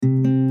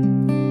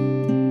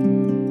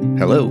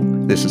Hello,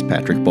 this is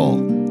Patrick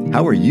Ball.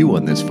 How are you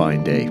on this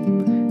fine day?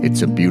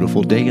 It's a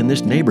beautiful day in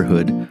this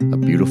neighborhood, a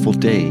beautiful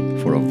day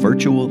for a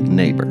virtual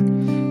neighbor.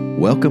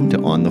 Welcome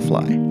to On the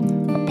Fly,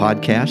 a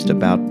podcast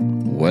about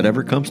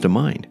whatever comes to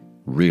mind,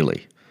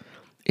 really.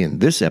 In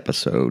this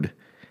episode,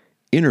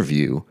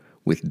 interview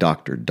with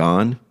Dr.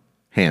 Don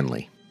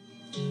Hanley.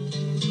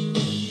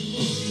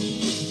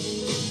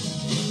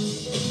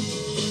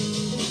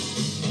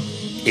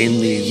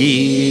 In the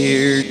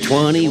year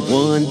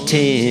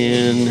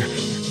 2110,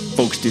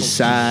 folks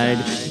decide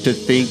to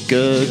think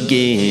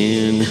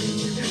again.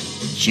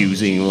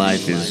 Choosing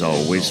life is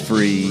always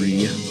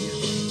free.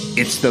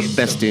 It's the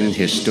best in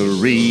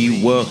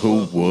history.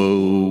 Whoa,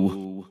 whoa.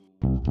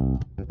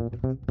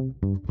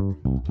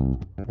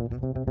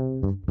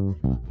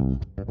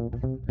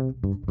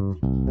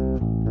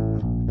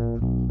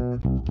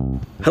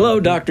 Hello,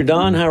 Dr.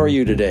 Don. How are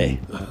you today?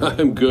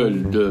 I'm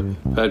good,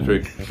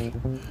 Patrick.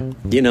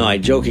 You know, I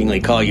jokingly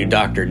call you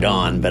Dr.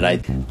 Don, but I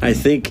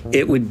think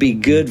it would be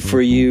good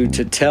for you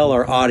to tell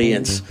our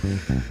audience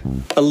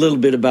a little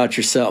bit about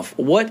yourself.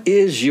 What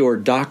is your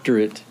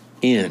doctorate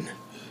in?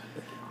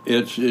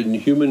 It's in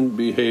human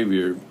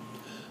behavior.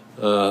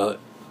 I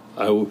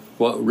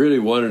really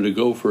wanted to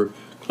go for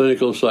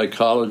clinical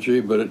psychology,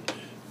 but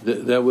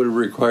that would have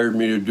required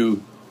me to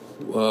do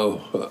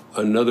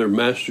another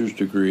master's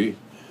degree.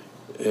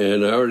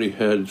 And I already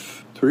had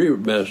 3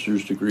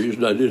 master's degrees,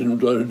 and I didn't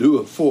want to do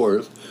a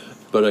 4th,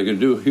 but I could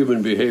do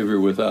human behavior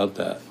without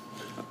that.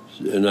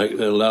 And that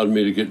allowed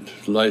me to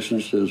get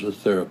licensed as a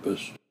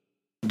therapist.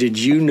 Did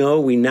you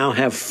know we now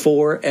have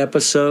 4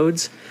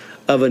 episodes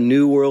of A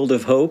New World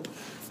of Hope,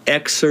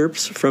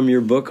 excerpts from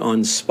your book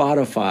on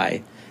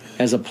Spotify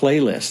as a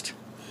playlist?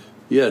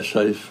 Yes,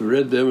 I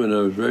read them, and I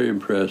was very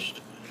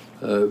impressed.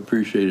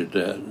 Appreciated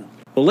that.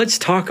 Well, let's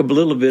talk a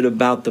little bit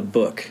about the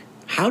book.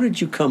 How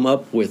did you come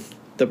up with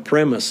the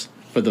premise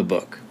for the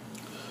book?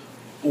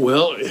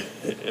 Well,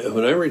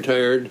 when I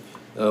retired,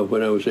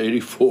 when I was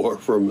 84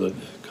 from the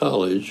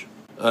college,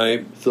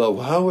 I thought,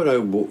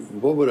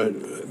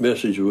 what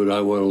message would I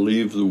want to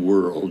leave the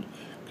world?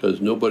 Because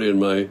nobody in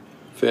my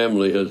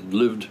family has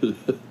lived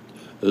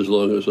as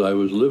long as I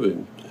was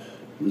living.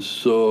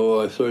 So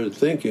I started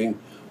thinking,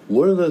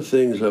 one of the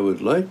things I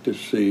would like to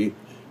see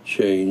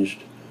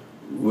changed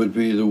would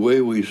be the way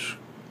we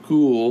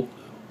school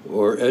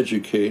or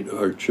educate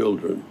our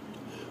children.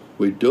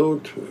 We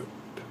don't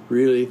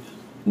really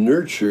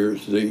nurture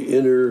the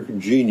inner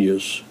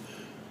genius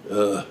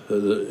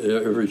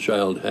that every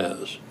child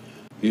has.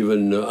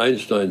 Even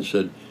Einstein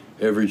said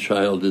every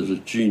child is a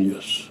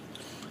genius.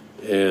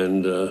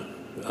 And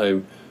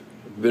I've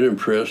been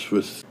impressed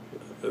with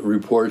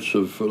reports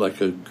of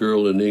like a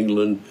girl in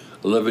England,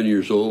 11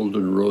 years old,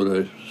 and wrote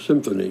a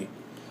symphony.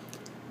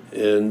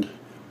 And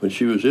when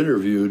she was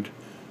interviewed,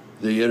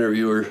 the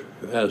interviewer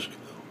asked,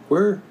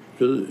 where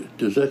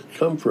does that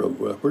come from?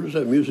 Where does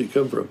that music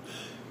come from?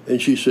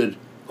 And she said,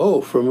 oh,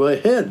 from my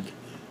head.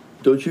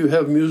 Don't you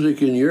have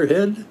music in your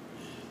head?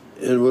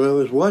 And when I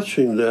was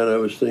watching that, I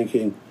was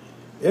thinking,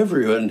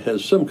 everyone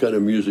has some kind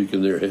of music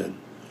in their head.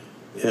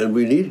 And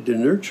we need to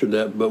nurture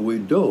that, but we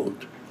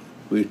don't.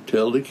 We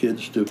tell the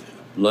kids to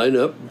line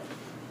up,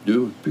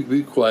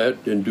 be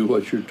quiet, and do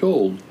what you're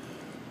told,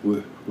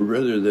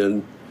 rather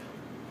than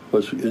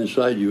what's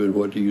inside you and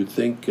what do you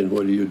think and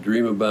what do you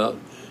dream about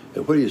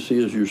and what do you see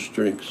as your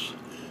strengths.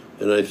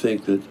 And I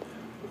think that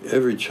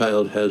every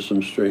child has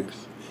some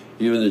strength.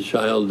 Even the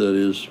child that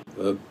is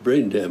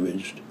brain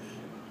damaged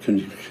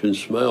can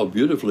smile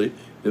beautifully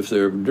if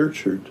they're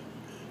nurtured.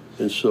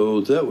 And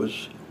so that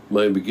was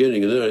my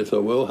beginning. And then I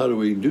thought, well, how do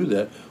we do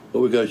that?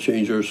 Well, we've got to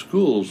change our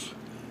schools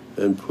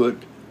and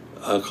put,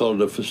 I'll call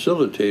it a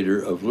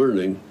facilitator of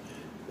learning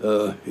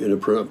in a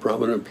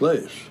prominent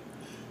place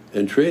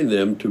and train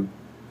them to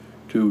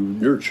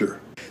nurture.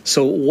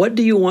 So what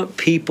do you want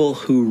people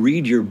who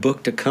read your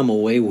book to come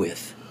away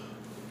with?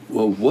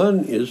 Well,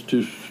 one is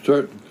to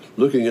start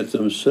looking at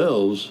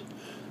themselves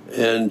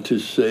and to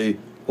say,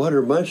 what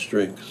are my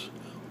strengths?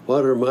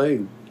 What are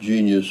my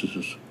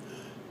geniuses?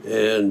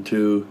 And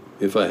to,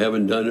 if I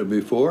haven't done it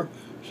before,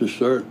 to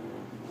start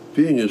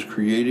being as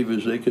creative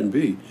as they can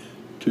be,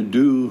 to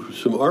do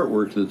some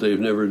artwork that they've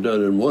never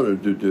done and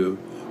wanted to do,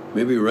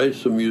 maybe write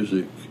some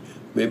music,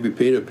 maybe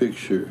paint a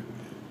picture,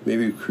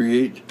 maybe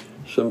create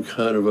some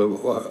kind of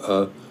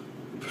a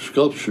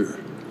sculpture,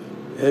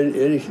 and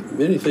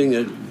anything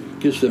that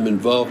gets them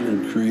involved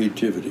in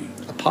creativity.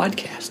 A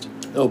podcast.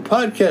 Oh,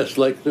 podcast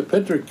like the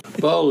Patrick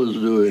Ball is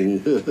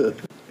doing.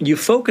 You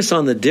focus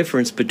on the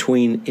difference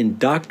between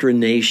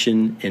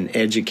indoctrination and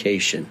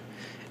education.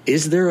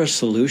 Is there a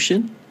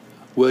solution?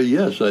 Well,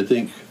 yes, I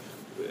think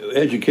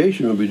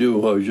education would be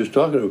doing what I was just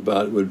talking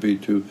about, would be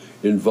to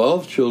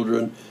involve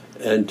children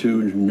and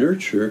to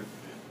nurture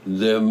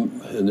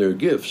them and their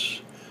gifts.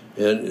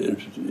 And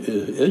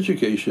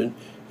education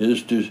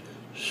is to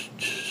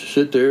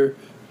sit there,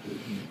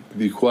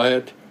 be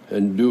quiet,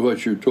 and do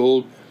what you're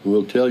told, and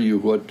we'll tell you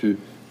what to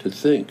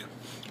think.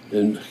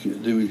 And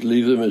they would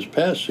leave them as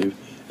passive,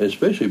 and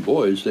especially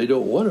boys, they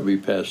don't want to be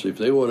passive.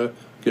 They want to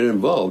get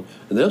involved.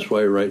 And that's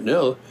why right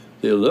now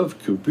they love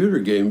computer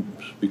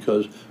games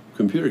because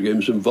computer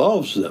games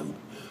involves them.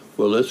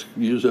 Well, let's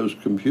use those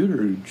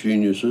computer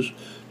geniuses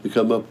to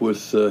come up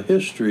with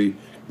history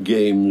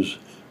games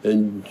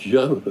and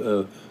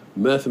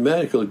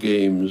mathematical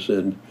games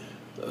and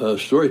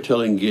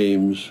storytelling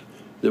games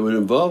that would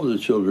involve the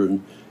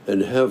children,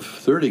 and have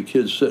 30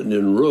 kids sitting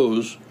in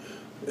rows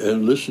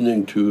and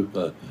listening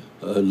to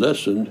a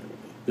lesson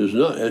is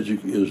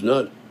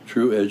not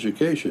true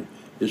education.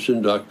 It's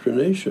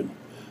indoctrination.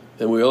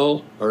 And we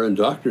all are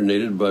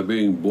indoctrinated by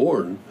being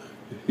born.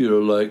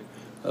 Like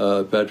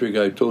Patrick,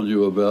 I told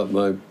you about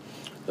my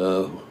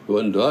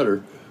one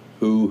daughter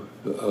who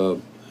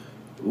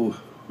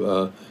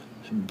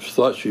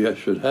thought she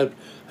should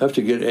have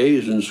to get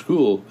A's in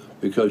school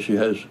because she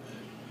has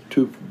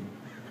two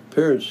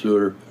parents who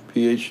are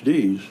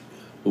PhDs.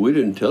 Well, we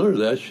didn't tell her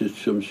that.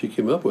 She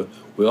came up with.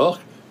 We all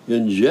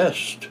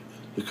ingest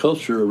the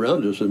culture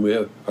around us,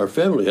 and our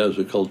family has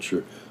a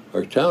culture,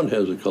 our town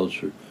has a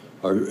culture,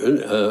 our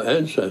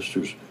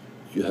ancestors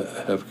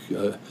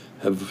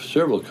have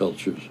several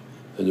cultures,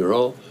 and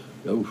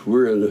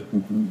we're in the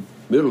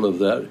middle of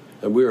that,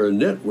 and we are a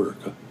network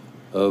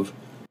of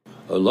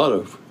a lot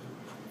of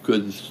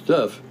good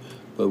stuff,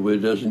 but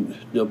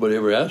nobody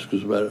ever asks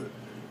us about it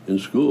in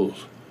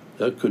schools.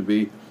 That could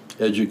be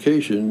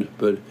education,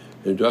 but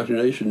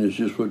indoctrination is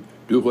just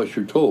do what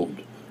you're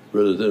told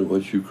rather than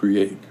what you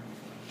create.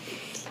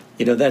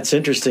 That's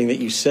interesting that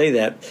you say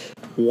that.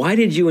 Why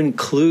did you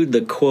include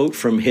the quote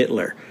from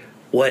Hitler?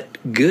 What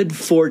good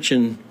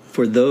fortune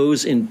for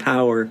those in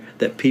power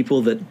that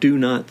people that do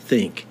not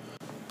think.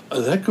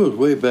 That goes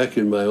way back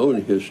in my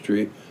own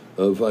history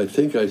I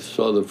think I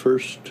saw the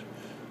first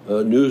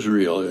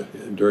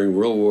newsreel during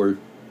World War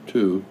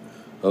II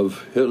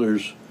of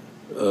Hitler's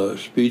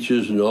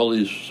speeches, and all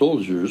these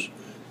soldiers,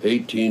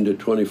 18 to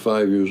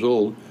 25 years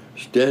old,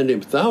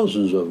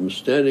 thousands of them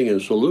standing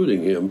and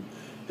saluting him,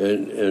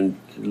 and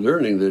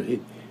learning that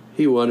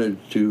he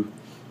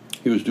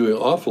was doing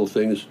awful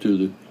things to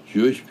the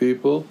Jewish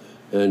people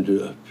and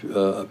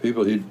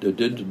people that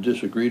didn't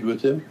disagreed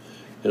with him.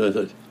 And I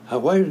thought,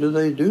 why did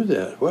they do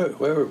that?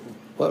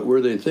 What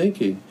were they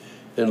thinking?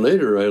 And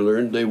later I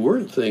learned they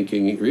weren't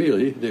thinking,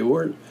 really. They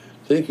weren't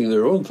thinking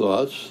their own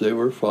thoughts. They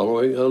were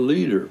following a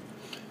leader.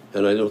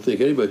 And I don't think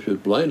anybody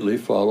should blindly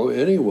follow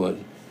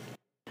anyone.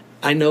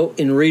 I know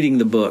in reading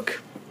the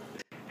book,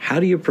 how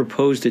do you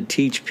propose to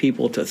teach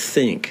people to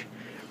think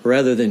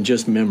rather than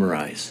just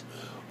memorize?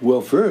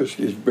 Well, first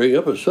is bring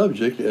up a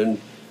subject, and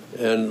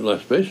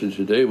especially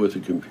today with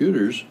the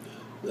computers,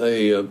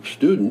 a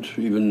student,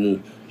 even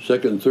in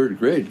second, third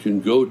grade,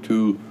 can go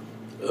to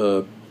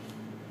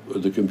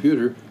the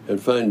computer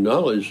and find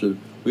knowledge that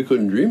we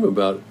couldn't dream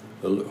about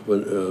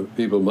when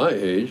people my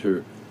age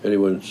or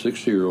anyone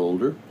 60 or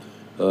older.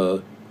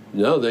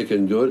 Now they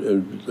can do it,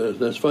 and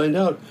let's find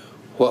out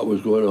what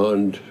was going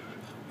on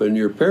when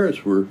your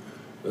parents were,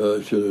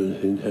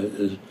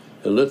 and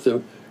let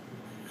them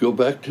go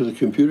back to the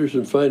computers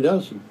and find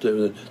out,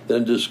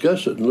 then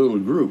discuss it in little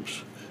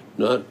groups,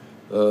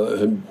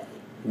 and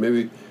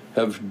maybe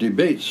have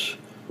debates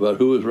about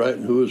who was right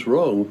and who was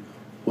wrong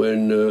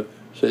when,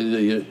 say,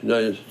 the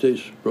United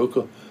States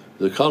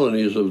the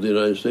colonies of the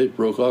United States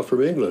broke off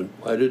from England.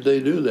 Why did they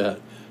do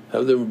that?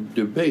 Have them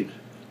debate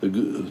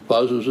the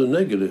positives and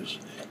negatives.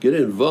 Get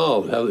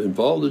involved,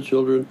 involve the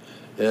children,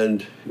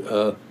 and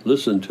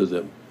listen to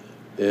them.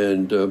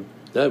 And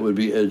that would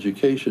be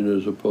education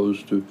as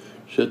opposed to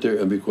sit there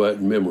and be quiet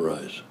and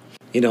memorize.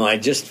 I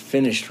just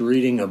finished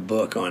reading a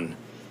book on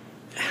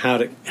how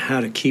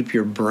to keep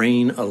your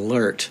brain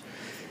alert.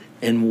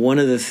 And one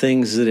of the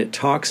things that it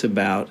talks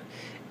about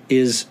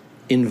is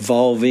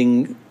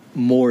involving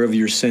more of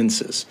your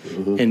senses.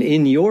 Mm-hmm. And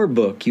in your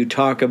book, you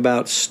talk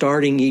about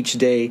starting each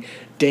day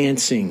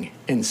dancing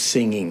and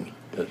singing.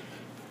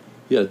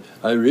 Yeah,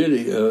 I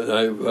really,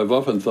 I've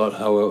often thought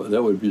how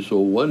that would be so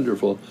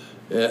wonderful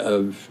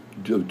of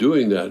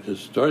doing that,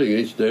 just starting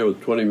each day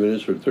with 20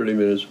 minutes or 30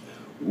 minutes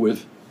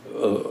with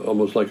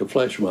almost like a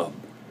flash mob,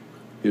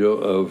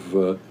 of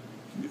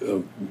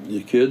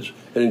the kids,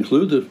 and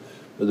include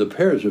the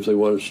parents if they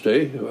want to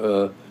stay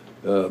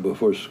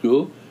before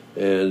school,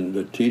 and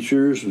the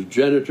teachers, the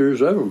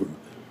janitors, everyone,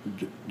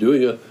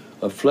 doing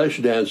a flash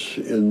dance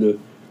and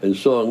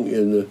song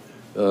in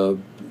the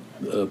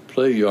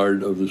play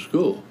yard of the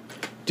school.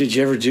 Did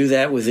you ever do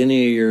that with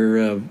any of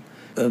your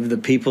of the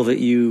people that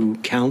you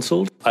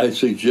counseled? I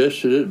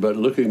suggested it, but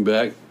looking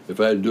back, if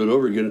I had to do it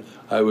over again,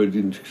 I would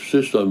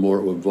insist on more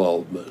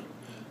involvement.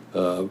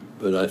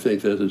 But I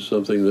think that is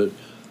something that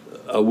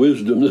a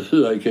wisdom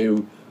that I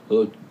came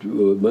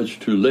much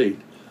too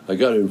late. I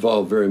got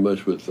involved very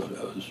much with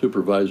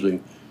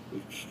supervising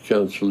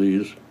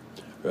counselees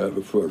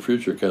for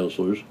future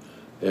counselors,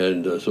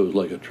 and so it was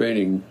like a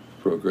training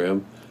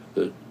program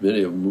that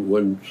many of them,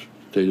 one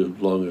stayed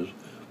as long as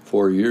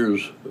 4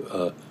 years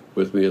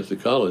with me at the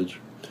college,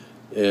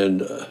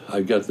 and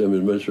I got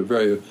them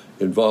very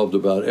involved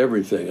about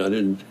everything. I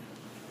didn't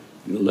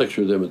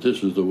lecture them that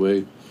this is the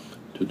way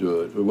to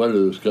do it. But one of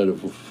those kind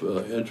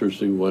of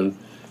interesting one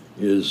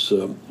is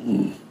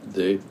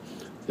they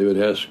they would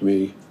ask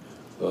me,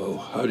 "Oh,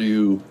 how do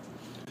you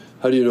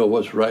know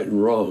what's right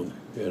and wrong?"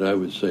 And I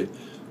would say,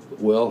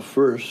 "Well,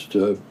 first,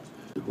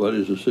 what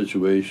is the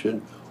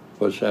situation?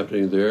 What's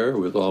happening there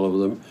with all of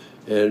them?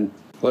 And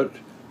what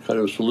kind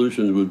of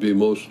solutions would be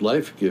most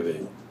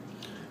life-giving?"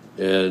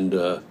 And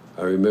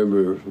I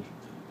remember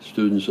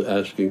students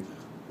asking,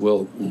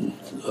 "Well,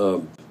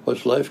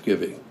 what's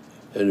life-giving?"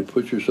 And you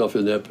put yourself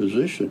in that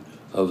position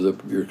of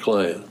your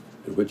client,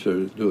 in which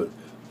they're doing.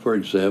 For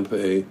example,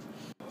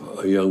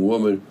 a young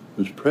woman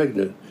who's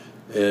pregnant,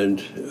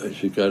 and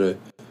she got a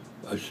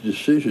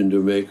decision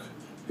to make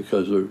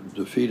because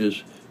the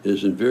fetus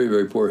is in very,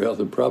 very poor health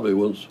and probably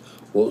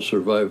won't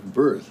survive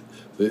birth.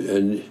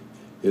 And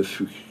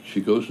if she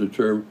goes to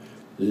term,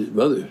 the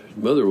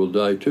mother will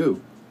die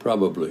too,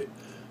 probably.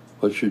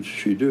 What should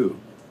she do?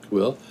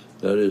 Well,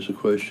 that is a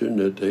question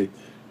that they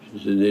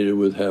needed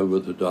to have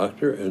with the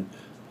doctor. And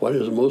what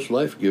is the most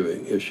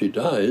life-giving? If she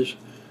dies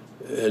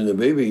and the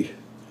baby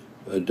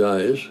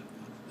dies,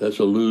 that's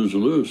a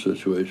lose-lose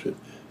situation.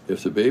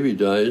 If the baby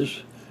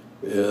dies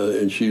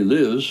and she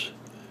lives,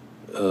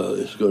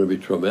 it's going to be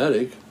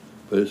traumatic,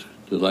 but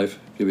the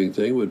life-giving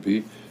thing would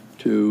be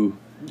to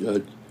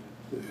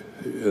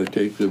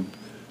take the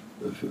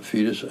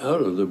fetus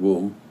out of the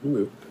womb.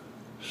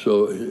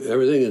 So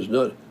everything is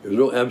not, there's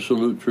no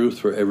absolute truth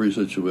for every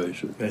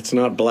situation. It's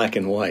not black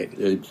and white.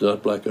 It's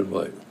not black and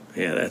white.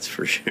 Yeah, that's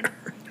for sure.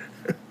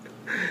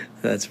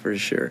 That's for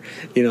sure.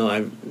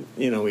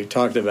 We've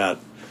talked about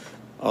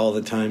all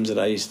the times that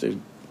I used to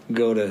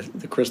go to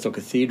the Crystal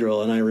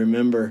Cathedral, and I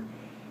remember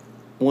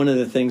one of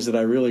the things that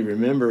I really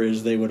remember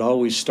is they would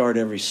always start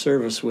every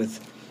service with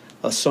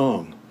a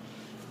song,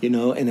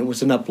 and it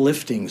was an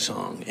uplifting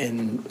song,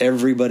 and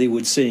everybody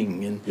would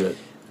sing, and yes.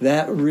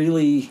 that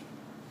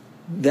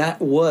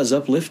was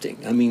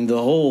uplifting. I mean, the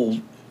whole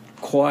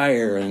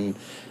choir and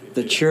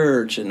the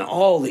church and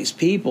all these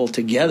people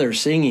together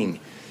singing.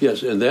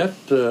 Yes, and that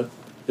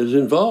is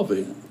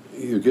involving.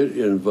 You get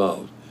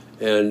involved.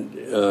 And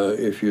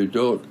if you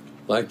don't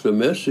like the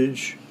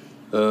message,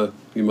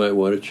 you might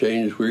want to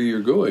change where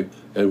you're going.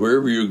 And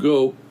wherever you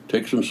go,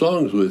 take some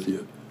songs with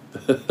you.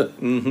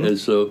 Mm-hmm. And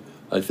so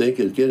I think,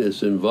 again,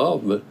 it's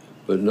involvement,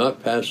 but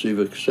not passive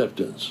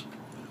acceptance.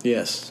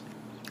 Yes.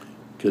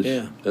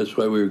 Because that's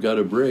why we've got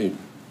a brain.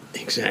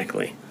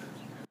 Exactly.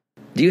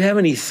 Do you have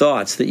any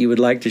thoughts that you would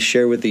like to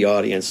share with the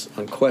audience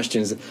on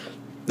questions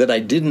that I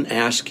didn't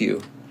ask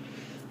you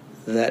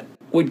that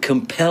would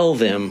compel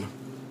them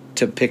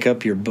to pick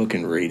up your book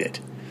and read it?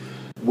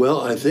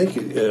 Well, I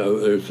think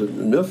there's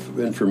enough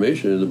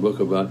information in the book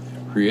about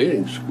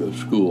creating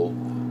school,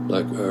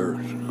 like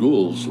our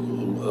schools,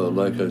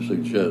 like I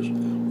suggest,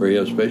 where you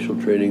have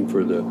spatial training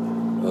for the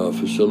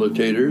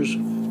facilitators.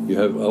 You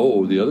have,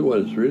 the other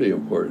one that's really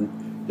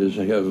important is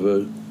to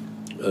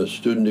have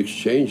student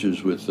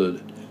exchanges with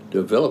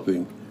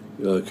developing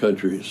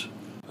countries.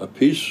 A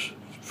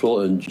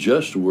peaceful and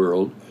just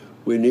world,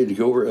 we need to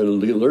go over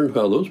and learn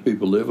how those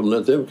people live and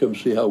let them come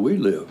see how we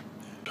live.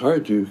 It's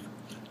hard to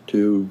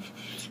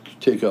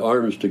take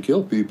arms to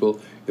kill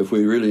people if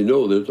we really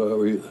know that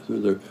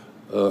they're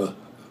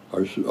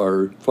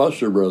our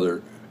foster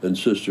brother and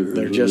sister.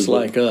 They're just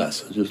like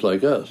us. Just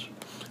like us.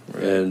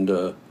 Right. And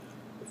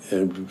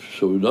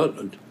so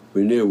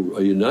we need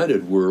a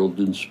united world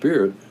in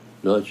spirit,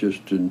 not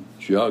just in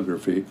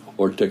geography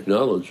or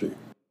technology.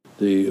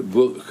 The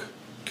book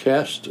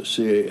CASTE,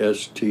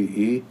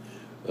 C-A-S-T-E,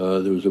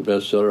 there was a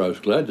bestseller. I was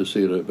glad to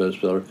see it a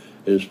bestseller.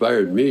 It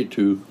inspired me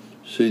to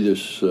see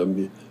this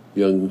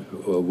young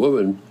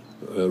woman,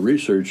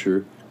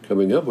 researcher,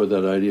 coming up with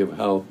that idea of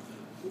how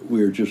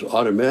we are just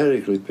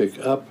automatically pick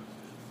up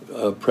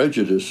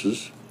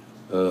prejudices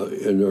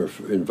in our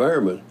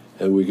environment,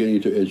 and we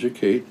need to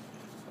educate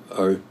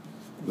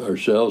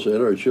ourselves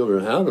and our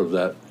children out of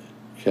that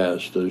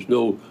caste. There's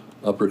no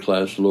upper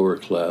class, lower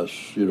class,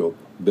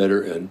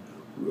 better and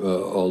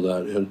all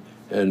that.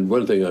 And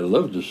one thing I'd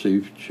love to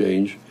see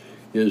change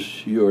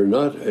is you're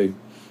not a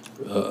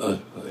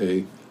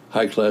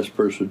high class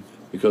person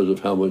because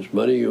of how much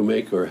money you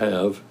make or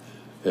have,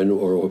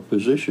 or what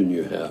position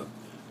you have.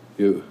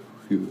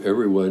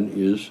 Everyone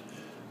is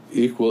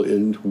equal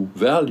in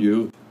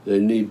value. They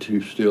need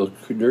to still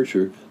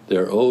nurture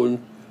their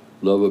own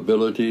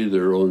lovability,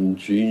 their own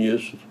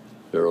genius,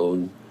 their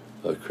own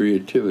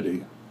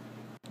creativity.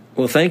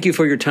 Well, thank you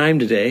for your time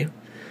today.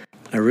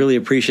 I really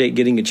appreciate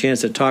getting a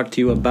chance to talk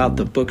to you about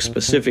the book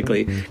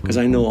specifically, because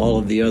I know all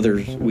of the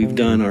others we've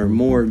done are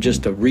more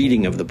just a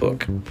reading of the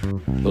book.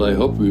 Well, I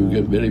hope we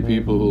get many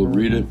people who will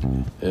read it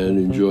and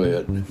enjoy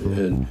it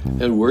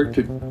and work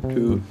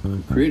to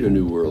create a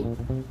new world.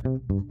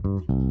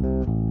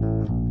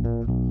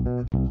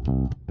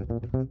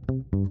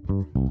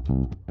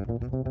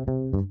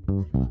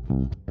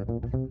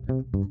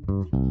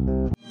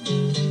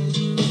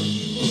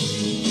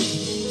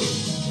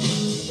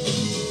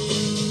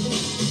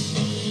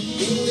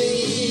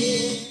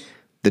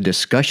 The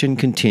discussion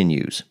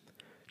continues.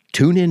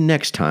 Tune in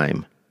next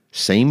time,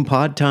 same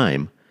pod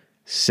time,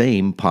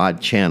 same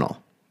pod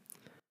channel.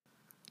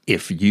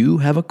 If you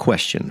have a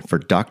question for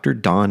Dr.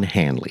 Don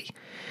Hanley,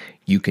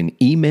 you can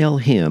email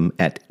him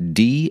at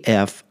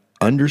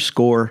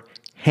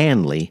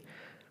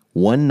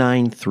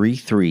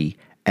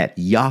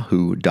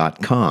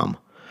df_Hanley1933@yahoo.com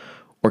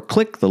or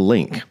click the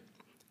link,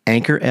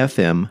 Anchor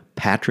FM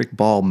Patrick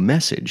Ball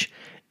Message,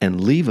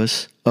 and leave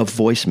us a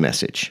voice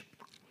message.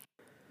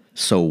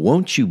 So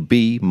won't you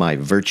be my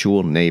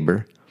virtual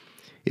neighbor?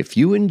 If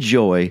you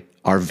enjoy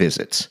our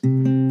visits,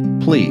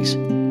 please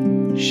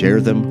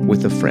share them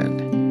with a friend.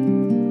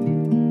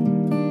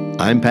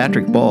 I'm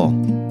Patrick Ball.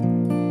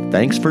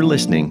 Thanks for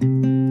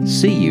listening.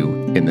 See you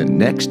in the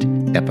next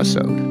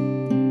episode.